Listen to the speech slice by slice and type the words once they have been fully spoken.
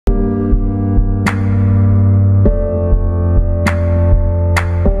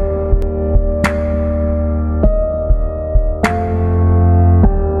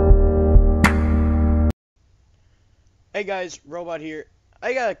guys, Robot here.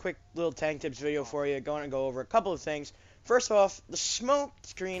 I got a quick little tank tips video for you. Going to go over a couple of things. First off, the smoke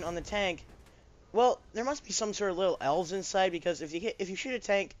screen on the tank. Well, there must be some sort of little elves inside because if you shoot a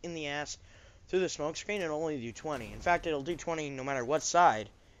tank in the ass through the smoke screen, it'll only do 20. In fact, it'll do 20 no matter what side,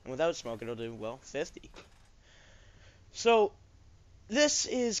 and without smoke, it'll do 50. So this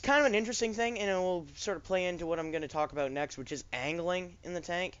is kind of an interesting thing, and it will sort of play into what I'm going to talk about next, which is angling in the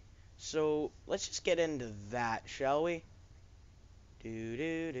tank. So let's just get into that, shall we? Oh,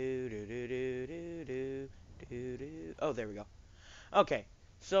 there we go. Okay,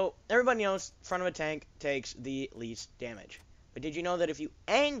 so everybody knows front of a tank takes the least damage. But did you know that if you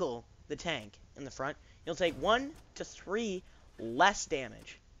angle the tank in the front, you'll take 1 to 3 less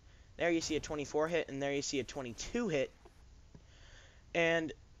damage? There you see a 24 hit, and there you see a 22 hit.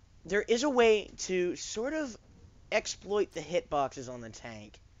 And there is a way to sort of exploit the hitboxes on the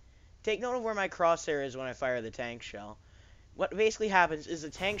tank. Take note of where my crosshair is when I fire the tank shell. What basically happens is the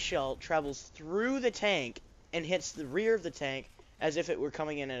tank shell travels through the tank and hits the rear of the tank as if it were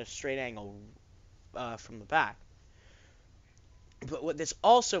coming in at a straight angle from the back. But what this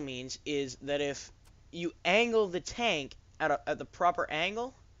also means is that if you angle the tank at the proper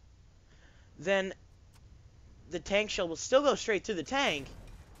angle, then the tank shell will still go straight through the tank,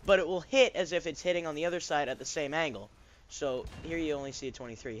 but it will hit as if it's hitting on the other side at the same angle. So here you only see a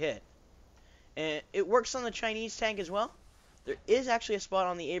 23 hit. And it works on the Chinese tank as well. There is actually a spot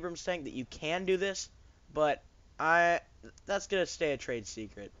on the Abrams tank that you can do this, but that's going to stay a trade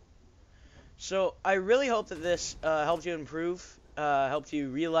secret. So I really hope that this helps you improve, helps you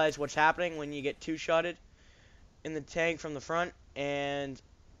realize what's happening when you get two-shotted in the tank from the front, and,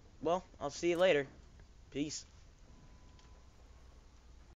 well, I'll see you later. Peace.